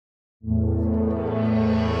So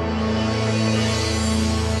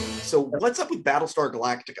what's up with Battlestar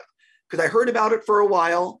Galactica? Because I heard about it for a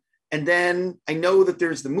while, and then I know that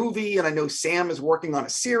there's the movie, and I know Sam is working on a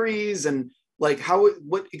series, and like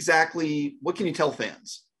what can you tell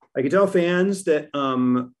fans? I can tell fans that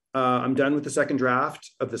I'm done with the second draft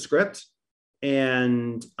of the script,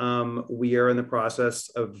 and we are in the process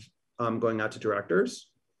of going out to directors.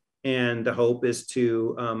 And the hope is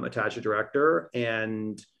to attach a director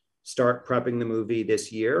and start prepping the movie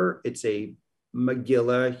this year. It's a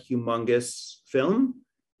Megillah, humongous film,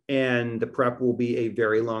 and the prep will be a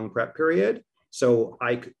very long prep period. So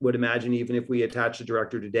I would imagine even if we attach a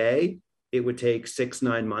director today, it would take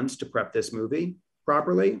 6-9 months to prep this movie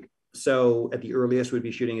properly. So at the earliest, we'd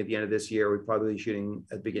be shooting at the end of this year. We'd probably be shooting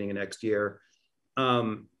at the beginning of next year.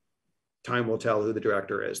 Time will tell who the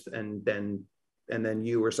director is, and then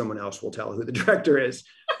you or someone else will tell who the director is.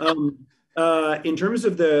 In terms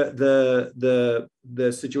of the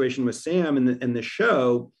situation with Sam and the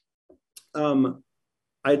show,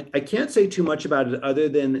 I can't say too much about it other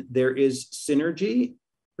than there is synergy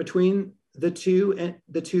between the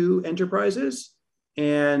two enterprises,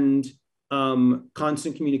 and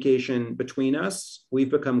constant communication between us.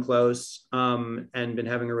 We've become close and been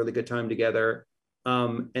having a really good time together.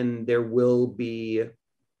 And there will be,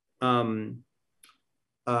 for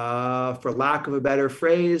lack of a better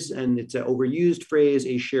phrase, and it's an overused phrase,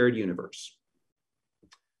 a shared universe.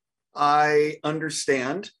 I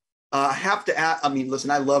understand. I have to add,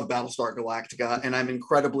 listen, I love Battlestar Galactica, and I'm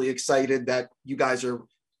incredibly excited that you guys are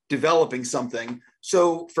developing something.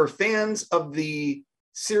 So for fans of the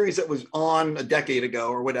series that was on a decade ago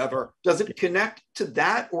or whatever, does it connect to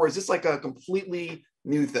that, or is this like a completely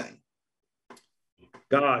new thing?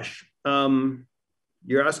 Gosh,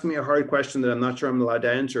 you're asking me a hard question that I'm not sure I'm allowed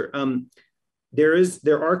to answer.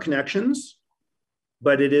 There are connections,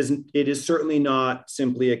 but it is certainly not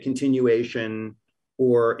simply a continuation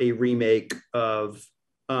or a remake of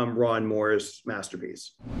Ron Moore's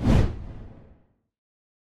masterpiece.